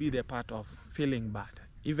you will be the part of feeling bad.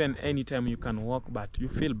 even anytime you can walk, but you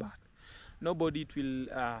feel bad. Nobody will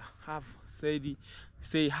have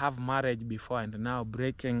marriage before and now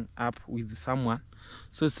breaking up with someone.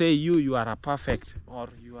 So say you are a perfect, or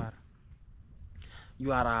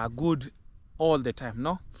you are a good all the time.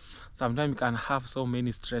 No, sometimes you can have so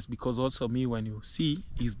many stress, because also me, when you see,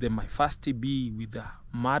 is my first be with a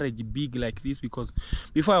marriage big like this, because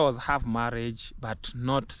before I was have marriage, but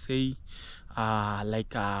not say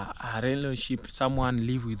like a relationship, someone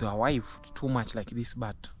live with a wife too much like this.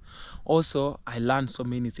 But also I learned so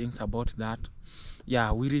many things about that.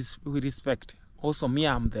 Yeah, we respect. Also me,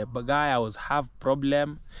 I'm the guy, I was have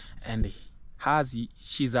problem, and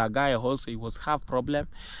she's a guy also, he was have problem,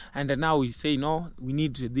 and now we say no, we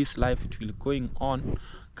need this life, it will going on,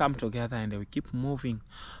 come together, and we keep moving.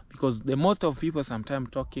 Because the most of people sometimes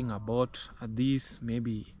talking about this,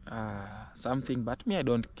 maybe something, but me, I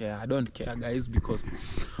don't care, guys, because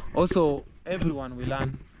also everyone will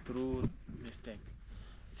learn through mistake.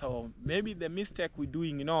 So maybe the mistake we're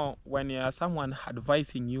doing, you know, when someone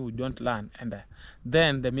advising you, don't learn, and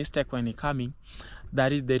then the mistake when you're coming,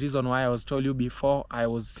 that is the reason why I was told you before. I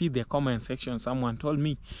was see the comment section, someone told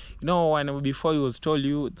me, you know, when before you was told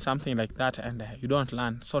you something like that, and you don't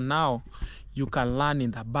learn. So now you can learn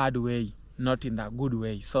in the bad way, not in the good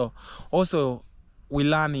way. So also we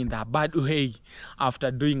learn in the bad way after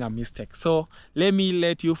doing a mistake. So let me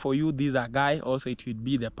let you, for you, this a guy, also it will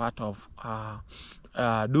be the part of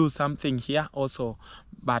do something here also,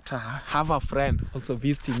 but have a friend also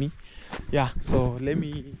visiting me. Yeah, so let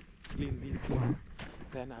me clean this one,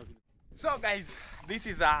 then I will. So guys, this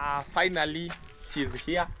is finally she's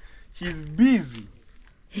here. She's busy.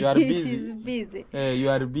 You are busy. She's busy. You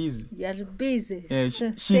are busy. You are busy.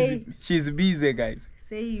 So she's busy, guys.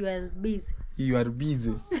 Say you are busy. You are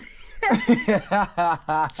busy.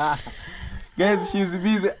 Guys, she's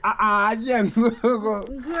busy.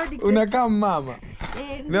 Unakam mama.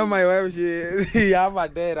 No, my wife, she have a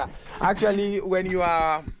dera. Actually, when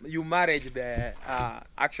you married the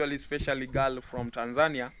actually especially girl from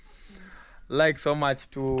Tanzania, like so much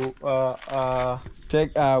to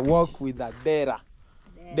take walk with a dera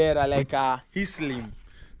like Hislim,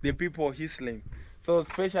 the people Hislim. So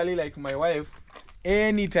especially like my wife,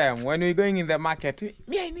 anytime when we're going in the market,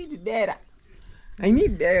 me, I need dera. I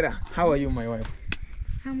need dera. How are you, my wife?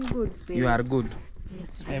 I'm good, babe. You are good.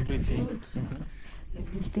 Yes. Everything. Good.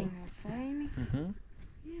 Everything are fine.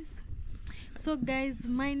 Yes. So guys,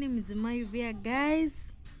 my name is Mayuvia,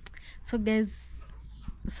 guys. So guys,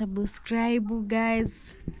 subscribe,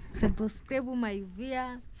 guys. Subscribe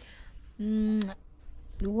Mayuvia.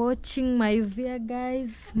 Watching Mayuvia,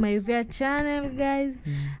 guys. Mayuvia channel, guys.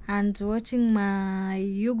 And watching my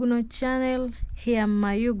Yuguno channel. Here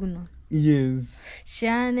my Yuguno. Yes.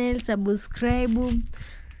 Channel, subscribe.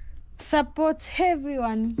 Support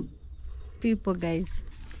everyone. People, guys.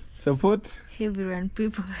 Support everyone,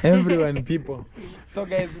 people. Everyone, people. So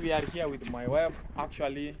guys, we are here with my wife.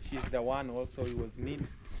 Actually, she's the one also who was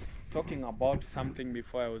talking about something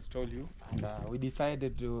before I was told you, and we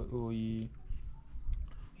decided to we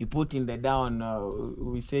put in the down.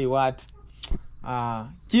 We say what?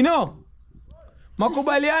 Kino,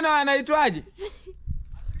 makubaliano yanaitwaje?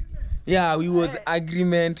 Yeah, we was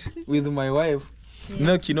agreement with my wife. Yes.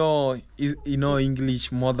 No, Kino is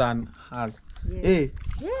English more than us. Yes. Hey,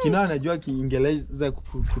 yes. Kino anajua Kiingereza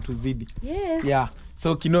kutuzidi. Yes. Yeah.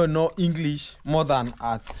 So Kino know English more than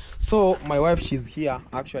us. So my wife, she's here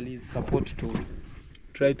actually is support to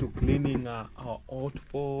try to cleaning our hot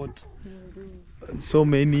pot. So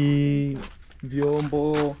many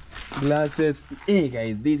vyombo, glasses. Hey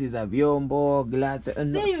guys, this is a vyombo, glasses.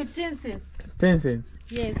 Say utensils. Utensils.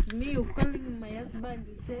 Yes, me you calling my husband,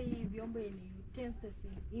 you say vyombo and utensils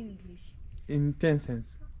in English.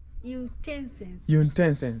 Utensils. Utensils.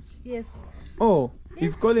 Utensils. Yes. Oh, yes.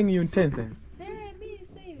 He's calling utensils. Hey, me you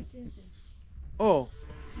say utensils. Oh,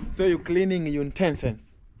 so you're cleaning utensils.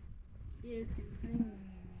 Yes, you're cleaning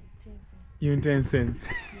utensils.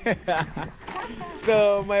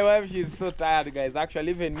 So my wife, she's so tired, guys.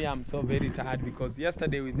 Actually, even me, I'm so very tired because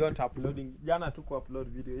yesterday we don't uploading. Jana took upload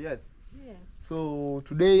video. Yes. Yes. So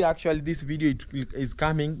today, actually, this video is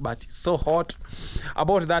coming, but it's so hot.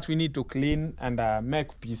 About that, we need to clean and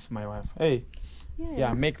make peace, my wife. Hey. Yes.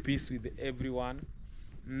 Yeah, make peace with everyone.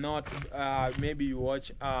 Not maybe you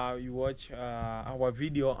watch our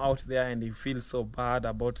video out there and you feel so bad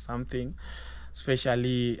about something,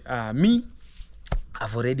 especially me.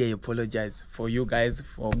 I've already apologized for you guys.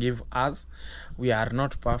 Forgive us. We are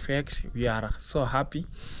not perfect. We are so happy,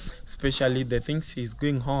 especially the things is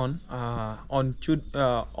going on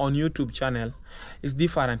YouTube channel is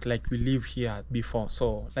different like we live here before.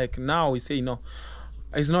 So like now we say, you know,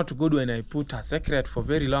 it's not good when I put a secret for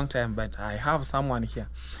very long time, but I have someone here.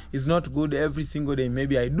 It's not good every single day.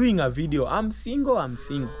 Maybe I doing a video, I'm single.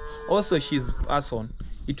 Also, she's person.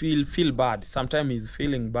 It will feel bad. Sometimes he's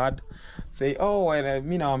feeling bad. Say, oh, when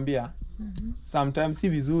mi naambia. Sometimes si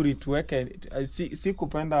vizuri tuweke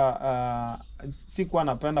sikuwa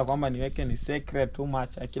napenda kwamba niweke ni secret too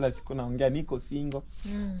much. Kila siku naongea niko single.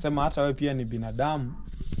 Sema hata wewe pia ni binadamu.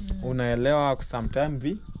 Unaelewa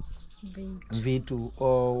sometimes vitu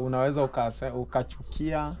unaweza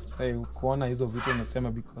ukachukia kuona hizo vitu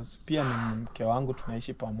unasema because pia ni mke wangu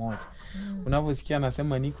tunaishi pamoja. Unaposikia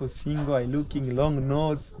nasema niko single, I looking long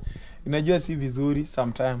nose, unajua si vizuri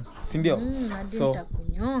sometimes, si ndio? So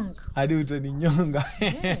hadi utaninyonga.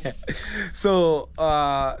 So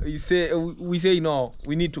we say no,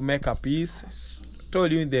 we need to make a peace.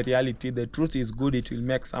 Told you in the reality, the truth is good. It will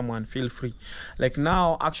make someone feel free. Like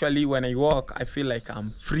now, actually, when I walk, I feel like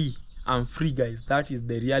I'm free. I'm free, guys. That is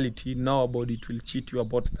the reality. Nobody will cheat you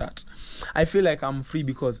about that. I feel like I'm free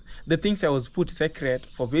because the things I was put secret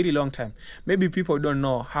for a very long time. Maybe people don't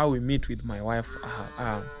know how we meet with my wife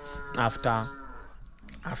after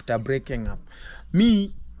breaking up.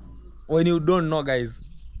 Me, when you don't know, guys,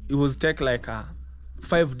 it was take like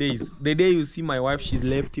 5 days. The day you see my wife, she's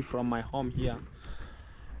left from my home here.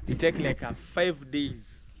 It take like 5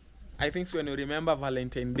 days. I think when you remember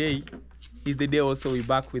Valentine's Day is the day also we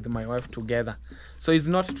back with my wife together. So it's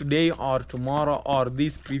not today or tomorrow or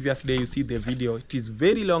this previous day you see the video. It is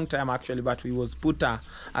very long time actually, but we was put a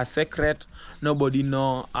secret. Nobody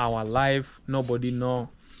know our life. Nobody know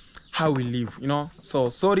how we live, you know. So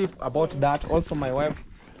sorry about that. Also my wife,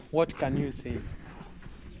 what can you say?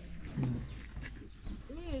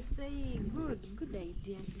 You say good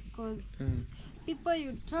idea because people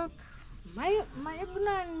you talk, my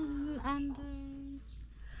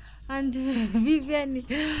and Vivian,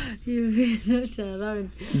 you've been not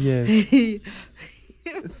around. Yes.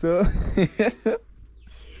 So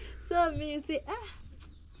me you say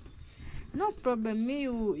no problem. Me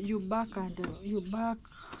you back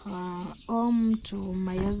home to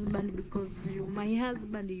my husband because you my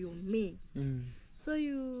husband, you me. So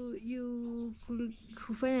you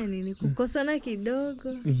kufanya nini? Kukosana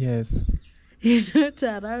kidogo. Yes. You're not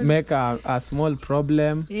around. Make a small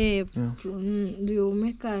problem. You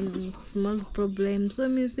make a small problem. So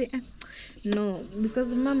me say no,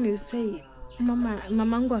 because mom you say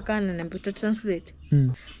mamangu akana na mputa translate.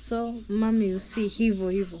 So mom you see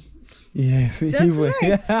hivyo. Yes, hivyo.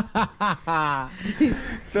 Right.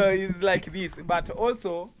 So it's like this, but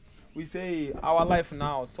also we say our life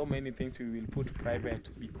now, so many things we will put private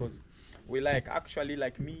because we like, actually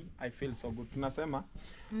like me, I feel so good. Tunasema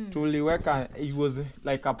tuliweka, it was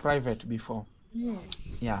like a private before.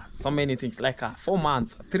 Yeah, so many things like 4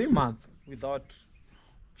 months, 3 months without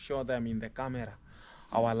show them in the camera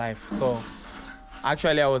our life. So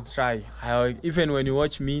actually I was trying. Even when you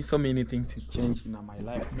watch me, so many things is changing in my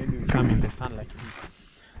life. Maybe we come in the sun like this.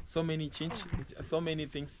 So many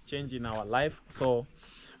things change in our life. So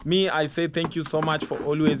me, I say thank you so much for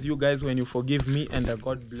always you guys when you forgive me, and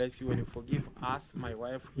God bless you when you forgive us, my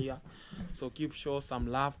wife here. So keep show some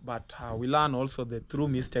love, but we learn also the true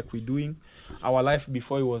mistake we're doing. Our life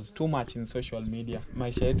before it was too much in social media.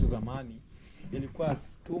 Maisha yetu zamani ilikuwa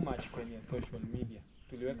too much kwenye social media.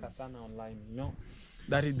 Tuliweka sana online, you know.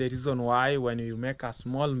 That is the reason why when you make a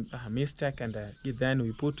small mistake and then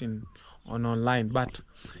we put in on online. But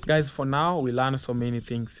guys, for now we learn so many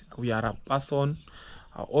things. We are a person.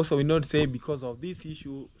 Also, we not say because of this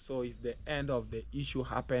issue, so it's the end of the issue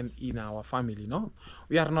happened in our family. No,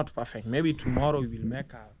 we are not perfect. Maybe tomorrow we will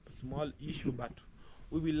make a small issue, but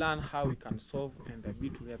we will learn how we can solve and be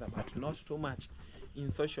together, but not too much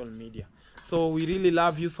in social media. So we really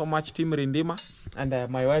love you so much, Team Rindima, and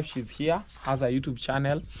my wife, she's here, has a YouTube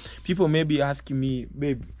channel. People may be asking me,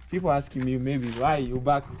 maybe why you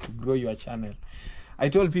back to grow your channel. I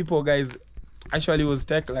told people, guys, actually it was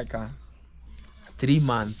take like 3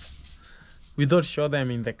 months without show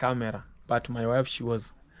them in the camera, but my wife,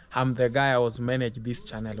 I'm the guy I was manage this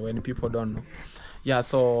channel when people don't know. Yeah,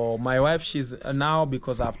 so my wife, she's now,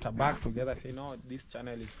 because after back together, say no, this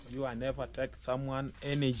channel is for you. I never take someone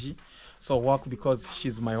energy, so work because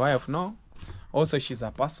she's my wife. No, also she's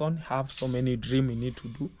a person, have so many dreams we need to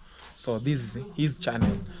do. So this is his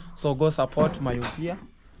channel. So go support my Uvia,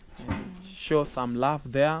 show some love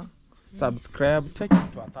there. Subscribe, take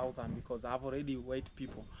it to 1,000 because I've already wait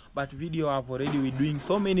people. But we're doing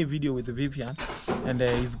so many video with Vivian, and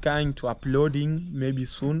is going to uploading maybe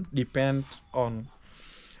soon. Depend on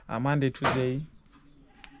Monday, Tuesday,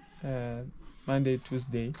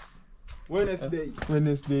 Wednesday.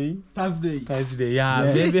 Wednesday. Thursday.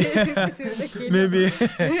 Yeah. Maybe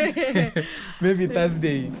maybe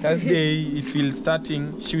Thursday it will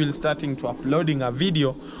starting. She will starting to uploading a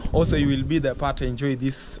video. Also, you will be the part to enjoy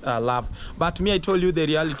this love. But me, I told you the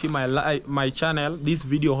reality. My channel. This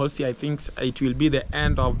video also, I think it will be the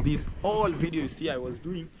end of this whole video. You see, I was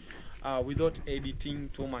doing without editing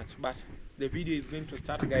too much. But the video is going to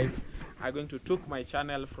start, guys. I'm going to take my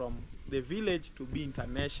channel from the village to be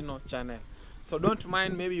international channel. So don't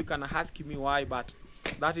mind, maybe you can ask me why, but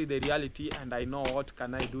that is the reality, and I know what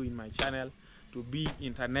can I do in my channel to be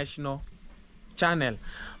international channel.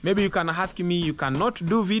 Maybe you can ask me, you cannot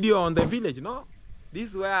do video on the village. No, this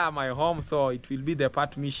is where my home, so it will be the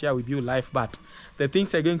part me share with you life. But the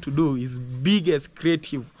things I'm going to do is biggest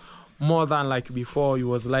creative, more than like before you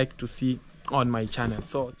was like to see on my channel.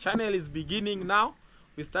 So channel is beginning now.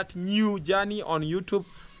 We start new journey on YouTube,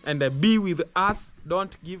 and be with us.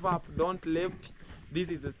 Don't give up, don't left. This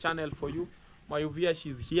is a channel for you. My Uvia,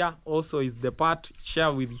 she's here, also is the part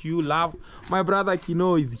share with you love. My brother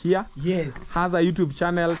Kino is here. Yes. Has a YouTube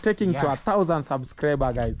channel taking to 1,000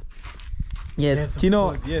 subscriber, guys. Yes, Kino.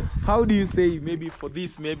 Course, yes. How do you say, maybe for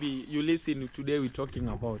this, maybe you listen today we're talking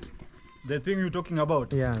about? The thing you're talking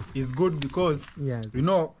about is good because you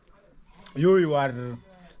know you are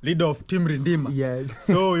leader of Team Rindima. Yes.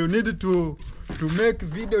 So you need to make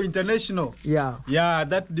video international. Yeah. Yeah,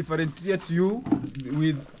 that differentiates you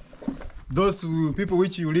with those people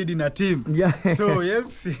which you lead in a team. Yeah. So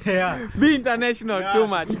yes, yeah. Be international too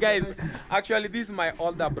much, guys. Actually, this is my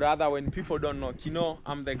older brother. When people don't know Kino,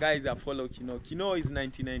 I'm the guys that follow Kino. Kino is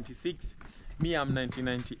 1996. Me, I'm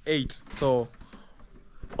 1998. So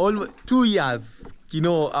almost 2 years.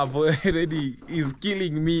 Kino I've already is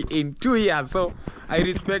killing me in 2 years. So I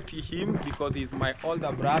respect him because he's my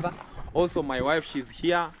older brother. Also, my wife, she's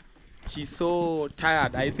here. She's so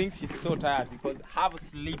tired. I think she's so tired because have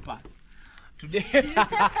sleepers today.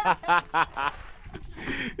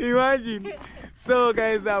 Imagine. So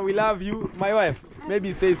guys, we love you. My wife,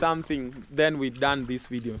 maybe say something, then we done this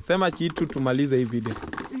video. Sema kitu tumalize hii video.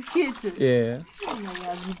 Kitu. Yeah.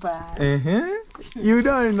 You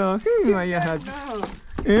don't know. My husband.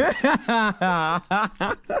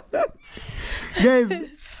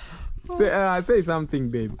 Guys, say something,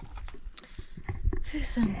 babe. Say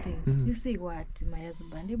something. You say what, my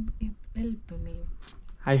husband? Help me.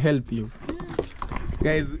 I help you.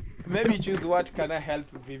 Guys, maybe choose what can I help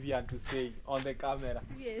Vivian to say on the camera.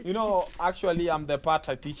 Yes. You know, actually, I'm the part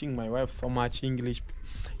of teaching my wife so much English.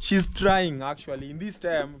 She's trying, actually. In this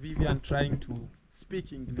time, Vivian trying to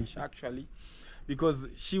speak English, actually. Because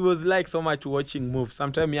she was like so much watching movies.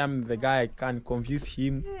 Sometimes I'm the guy, I can confuse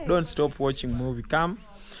him. Don't stop watching movie. Come,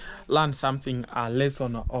 learn something, a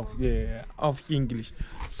lesson of English.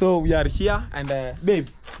 So we are here, and babe,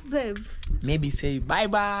 maybe say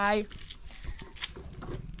bye-bye.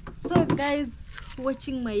 So guys,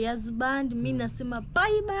 watching my husband, mi nasema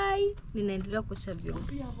bye-bye. Ninaendelea kuosha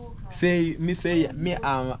vyombo.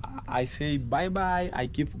 I say bye-bye. I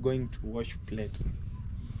keep going to wash plate.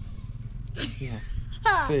 Yeah.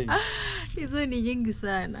 Say. Hizo ni nyingi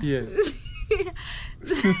sana. Yes.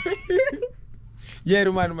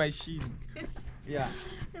 German machine. Yeah.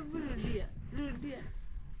 Rudia.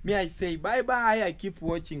 Me, I say bye-bye. I keep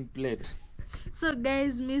watching plate. So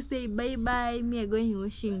guys, me say bye-bye. Me are going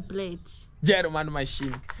washing plate. German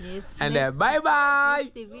machine. Yes. And bye-bye.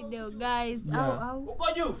 Next video, guys. Yeah.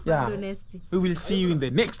 Yeah. We will see you in the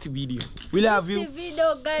next video. We love you. Next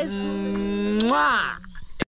video, guys. Mwah.